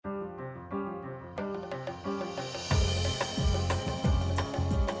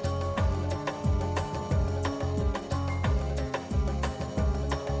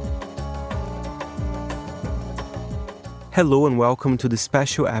Hello and welcome to this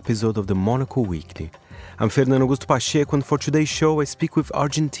special episode of the Monaco Weekly. I'm Fernando Augusto Pacheco, and for today's show I speak with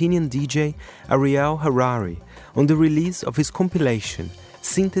Argentinian DJ Ariel Harari on the release of his compilation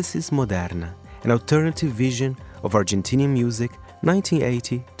Síntesis Moderna, an alternative vision of Argentinian music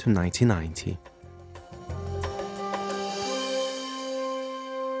 1980 to 1990.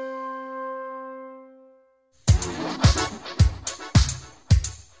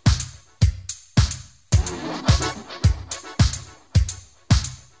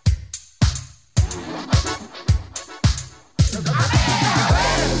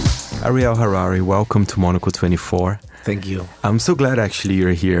 Ariel Harari, welcome to Monaco 24. Thank you. I'm so glad actually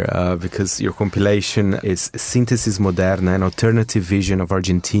you're here because your compilation is Síntesis Moderna, an alternative vision of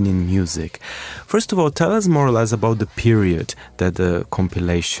Argentinian music. First of all, tell us more or less about the period that the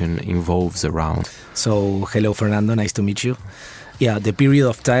compilation involves around. So, hello Fernando, nice to meet you. Yeah, the period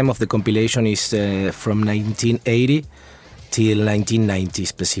of time of the compilation is from 1980 till 1990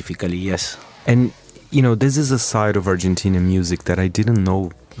 specifically, yes. And, you know, this is a side of Argentinian music that I didn't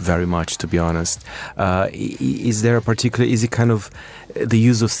know very much, to be honest. Is it kind of the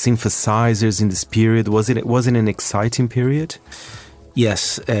use of synthesizers in this period? Was it an exciting period?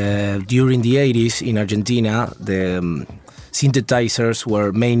 Yes, during the 80s in Argentina, the synthesizers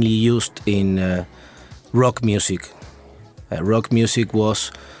were mainly used in rock music. Rock music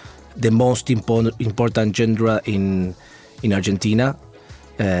was the most important genre in Argentina.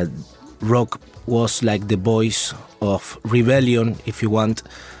 Rock was like the voice of rebellion, if you want,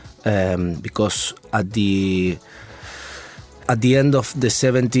 because at the end of the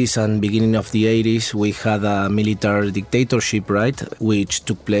 70s and beginning of the 80s, we had a military dictatorship, right, which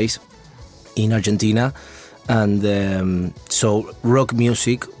took place in Argentina. And so rock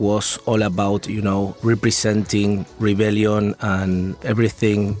music was all about, representing rebellion and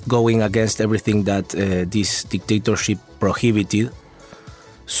everything, going against everything that this dictatorship prohibited.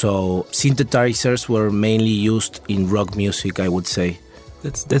 So synthesizers were mainly used in rock music, I would say.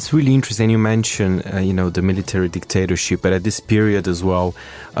 That's really interesting. You mentioned, the military dictatorship, but at this period as well,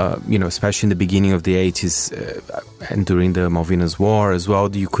 especially in the beginning of the 80s and during the Malvinas War as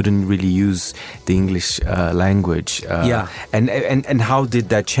well, you couldn't really use the English language. Yeah. And how did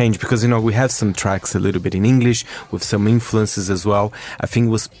that change? Because, we have some tracks a little bit in English with some influences as well. I think it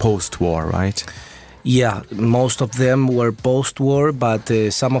was post-war, right? Yeah, most of them were post-war, but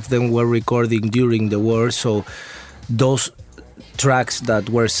some of them were recording during the war. So those tracks that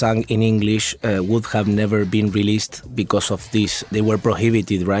were sung in English would have never been released because of this. They were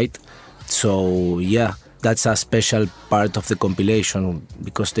prohibited, right? So yeah, that's a special part of the compilation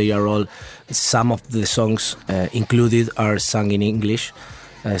because they are all, some of the songs included are sung in English.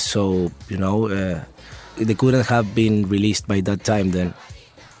 They couldn't have been released by that time then.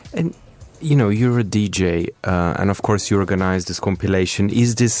 And you're a DJ, and of course you organized this compilation.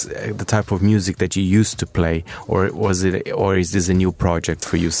 Is this the type of music that you used to play, or is this a new project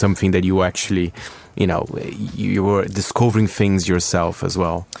for you? Something that you actually, you were discovering things yourself as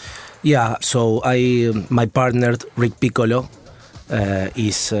well? Yeah. So my partner Rick Piccolo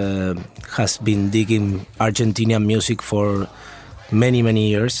has been digging Argentinian music for many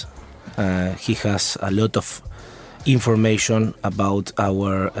years. He has a lot of information about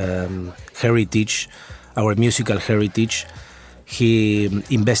our heritage, our musical heritage. He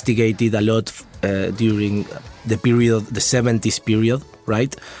investigated a lot during the period, the 70s period,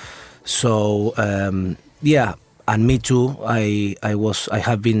 right? So and me too. I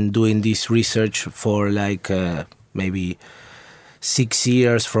have been doing this research for like maybe 6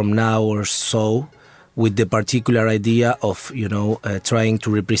 years from now or so, with the particular idea of trying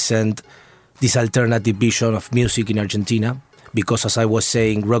to represent this alternative vision of music in Argentina, because as I was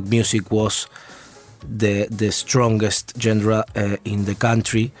saying, rock music was the strongest genre in the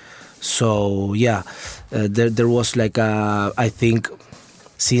country. So yeah, there was like I think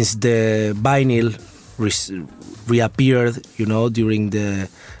since the vinyl reappeared, during the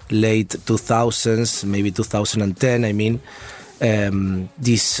late 2000s, maybe 2010, I mean,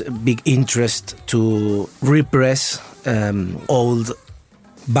 this big interest to repress old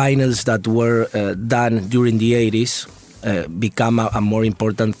vinyls that were done during the 80s become a more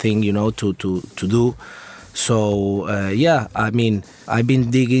important thing, to do. So I mean, I've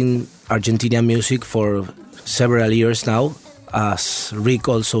been digging Argentinian music for several years now, as Rick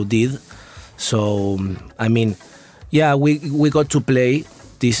also did. So I mean, yeah, we got to play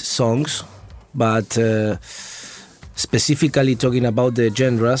these songs, but specifically talking about the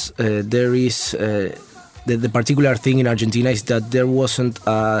genres, there is the particular thing in Argentina is that there wasn't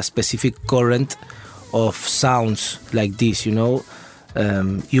a specific current of sounds like this, you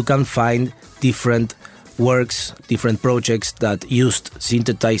can find different works, different projects that used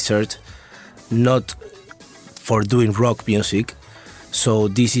synthesizers, not for doing rock music. So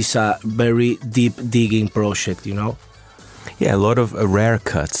this is a very deep digging project, you know. Yeah, a lot of rare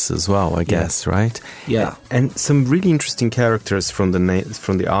cuts as well, I guess, right? Yeah, and some really interesting characters from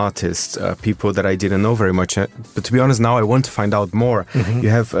the artists, people that I didn't know very much. But to be honest, now I want to find out more. You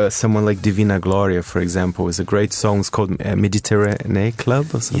have someone like Divina Gloria, for example, is a great song. It's called Mediterranean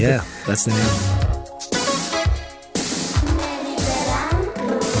Club or something. Yeah, that's the name.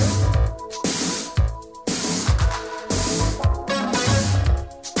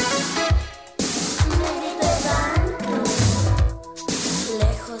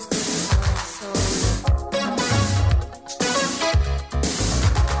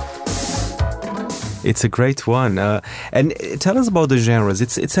 It's a great one. And tell us about the genres.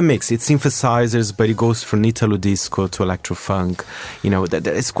 It's a mix. It's synthesizers, but it goes from Italo disco to electro-funk. You know,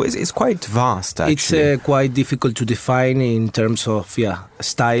 it's quite vast, actually. It's quite difficult to define in terms of,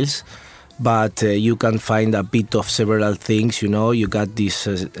 styles. But you can find a bit of several things, you know. You got this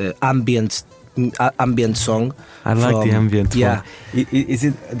ambient song. I like the ambient one. Yeah. Is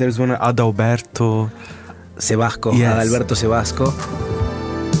it? There's one, Adalberto Sebasco. Yes. Adalberto Sebasco.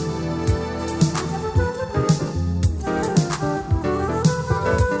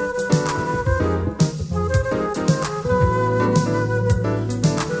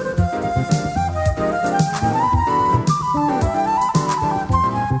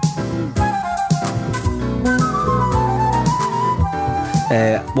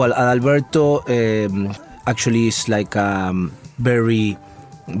 Well, Adalberto actually is like a very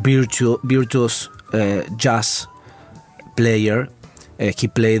virtuous jazz player. He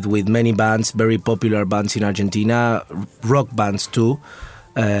played with many bands, very popular bands in Argentina, rock bands too.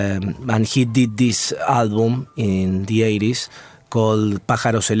 And he did this album in the 80s called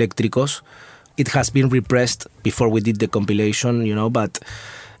Pájaros Eléctricos. It has been repressed before we did the compilation, you know, but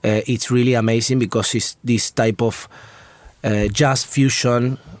it's really amazing because it's this type of jazz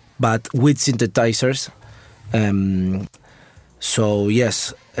fusion, but with synthesizers. So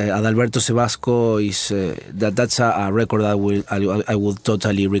yes, Adalberto Sebasco is that's a record I will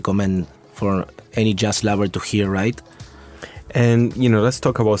totally recommend for any jazz lover to hear, right? And, you know, let's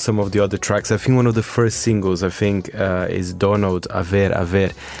talk about some of the other tracks. I think one of the first singles, is Donald, A Ver, A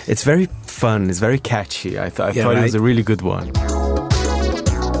Ver. It's very fun, it's very catchy. I thought it was a really good one.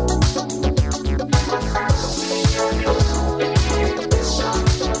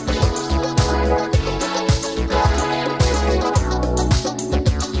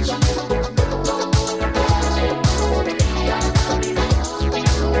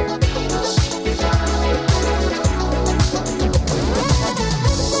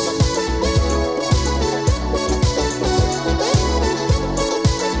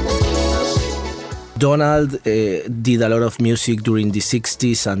 Donald did a lot of music during the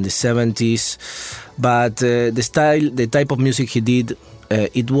 60s and the 70s, but the type of music he did,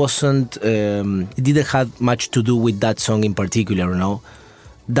 it didn't have much to do with that song in particular, you know.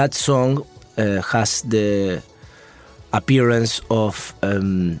 That song has the appearance of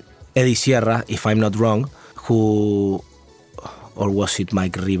Eddie Sierra, if I'm not wrong, or was it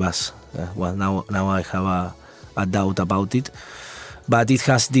Mike Rivas? Well, now I have a doubt about it. But it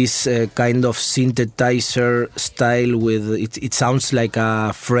has this kind of synthesizer style with it sounds like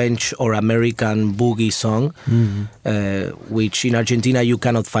a French or American boogie song, which in Argentina you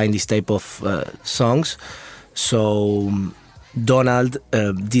cannot find this type of songs. So Donald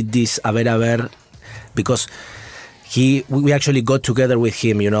did this A Ver, A Ver because we actually got together with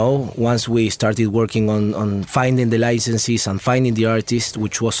him, you know, once we started working on finding the licenses and finding the artist,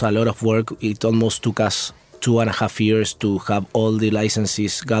 which was a lot of work. It almost took us 2.5 years to have all the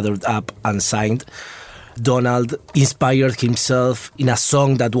licenses gathered up and signed. Donald inspired himself in a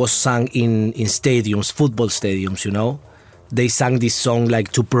song that was sung in stadiums, football stadiums, you know. They sang this song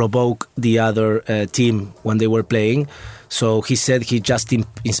like to provoke the other team when they were playing. So he said he just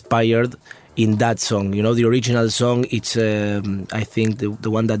inspired in that song. You know, the original song, it's, I think, the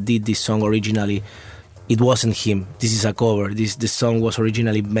one that did this song originally, it wasn't him. This is a cover. This song was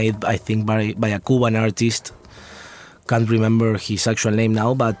originally made, I think, by a Cuban artist. Can't remember his actual name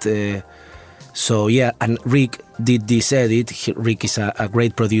now, but so yeah. And Rick did this edit. Rick is a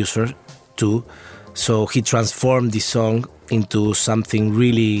great producer too. So he transformed this song into something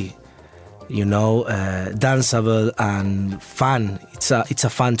really, you know, danceable and fun. It's a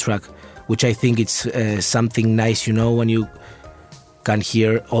fun track, which I think it's something nice, you know, when you can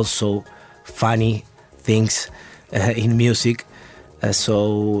hear also funny things in music.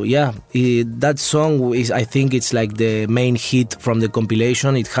 So yeah, that song is, I think it's like the main hit from the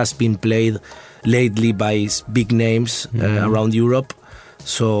compilation. It has been played lately by big names around Europe.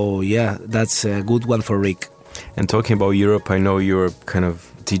 So yeah, that's a good one for Rick. And talking about Europe, I know you're kind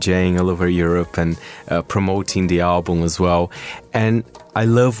of DJing all over Europe and promoting the album as well. And I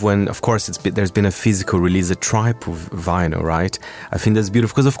love when, of course, there's been a physical release, a tribe of vinyl, right? I think that's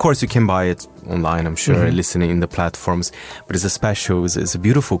beautiful because, of course, you can buy it online, I'm sure, listening in the platforms. But it's a special, it's a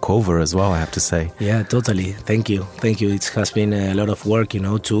beautiful cover as well, I have to say. Yeah, totally. Thank you. It has been a lot of work,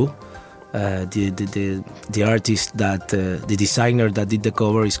 too. The artist the designer that did the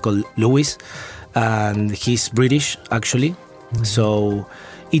cover is called Lewis, and he's British, actually. So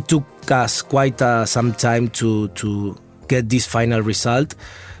it took us quite some time to get this final result,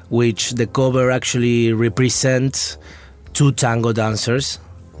 which the cover actually represents two tango dancers,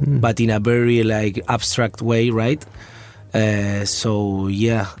 but in a very abstract way, right? So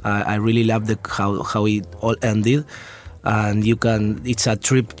yeah, I really love how it all ended, and it's a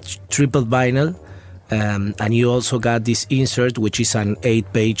triple vinyl, and you also got this insert, which is an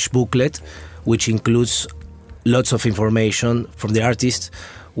 8-page booklet, which includes lots of information from the artist,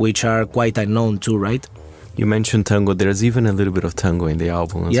 which are quite unknown too, right? You mentioned tango. There's even a little bit of tango in the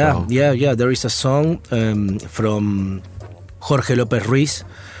album as well. Yeah. There is a song from Jorge López Ruiz,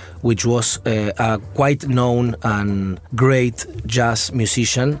 which was a quite known and great jazz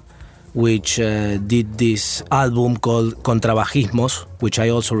musician, which did this album called Contrabajismos, which I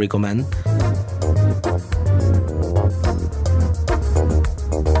also recommend.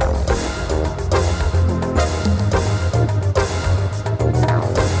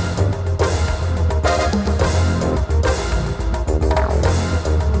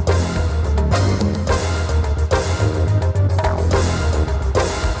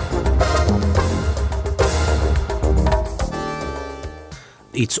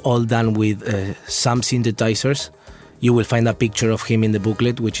 It's all done with some synthesizers. You will find a picture of him in the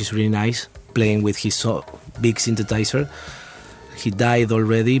booklet, which is really nice, playing with his big synthesizer. He died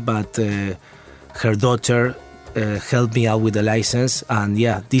already, but her daughter helped me out with the license. And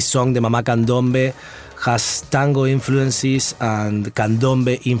yeah, this song, the Mamá Candombe, has tango influences and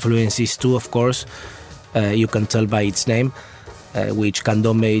candombe influences too, of course. You can tell by its name, which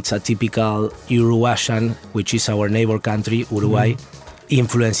candombe is a typical Uruguayan, which is our neighbor country, Uruguay.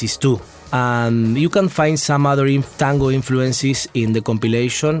 Influences too. You can find some other tango influences in the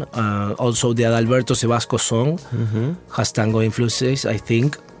compilation. Also, the Adalberto Sebasco song has tango influences, I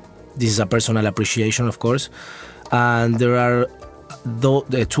think. This is a personal appreciation, of course. And there are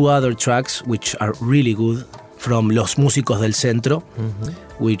the two other tracks which are really good from Los Músicos del Centro,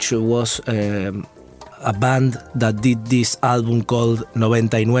 which was a band that did this album called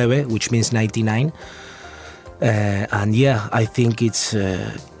 99, which means 99. And yeah, I think it's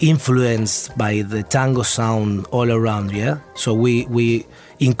influenced by the tango sound all around, yeah? So we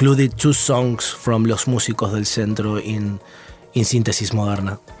included two songs from Los Músicos del Centro in Síntesis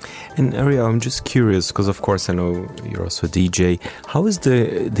Moderna. And Ariel, I'm just curious, because of course I know you're also a DJ. How is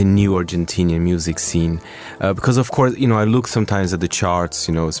the new Argentinian music scene? Because of course, I look sometimes at the charts,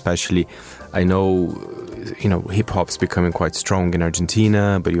 especially, I know hip-hop's becoming quite strong in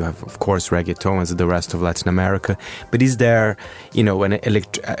Argentina, but you have, of course, reggaeton as the rest of Latin America. But is there,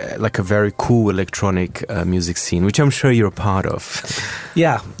 like a very cool electronic music scene, which I'm sure you're a part of?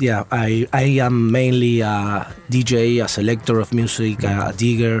 Yeah. I am mainly a DJ, a selector of music, a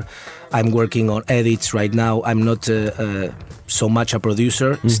digger. I'm working on edits right now. I'm not so much a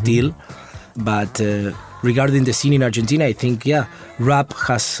producer still, but regarding the scene in Argentina, I think, rap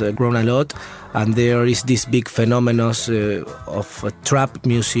has grown a lot. And there is this big phenomenon of trap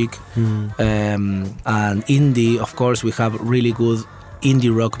music and indie. Of course, we have really good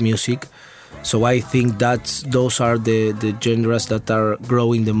indie rock music. So I think those are the genres that are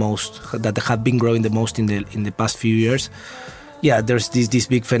growing the most, that have been growing the most in the past few years. Yeah, there's this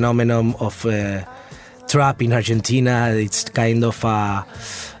big phenomenon of trap in Argentina. It's kind of a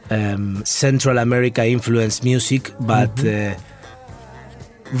Central America influenced music, but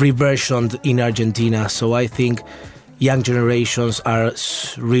reversioned in Argentina. So I think young generations are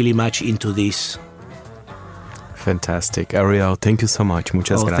really much into this. Fantastic. Ariel, thank you so much.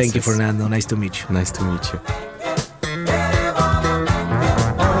 Muchas gracias. Thank you, Fernando. Nice to meet you. Nice to meet you.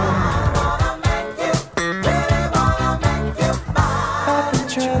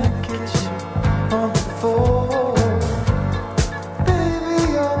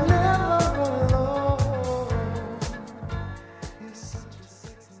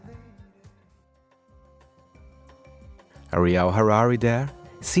 Ariel Harari there,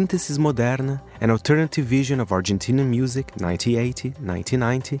 Síntesis Moderna, an alternative vision of Argentinian music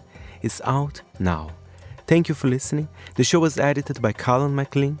 1980-1990, is out now. Thank you for listening. The show was edited by Colin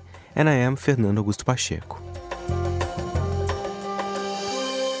McLean and I am Fernando Augusto Pacheco.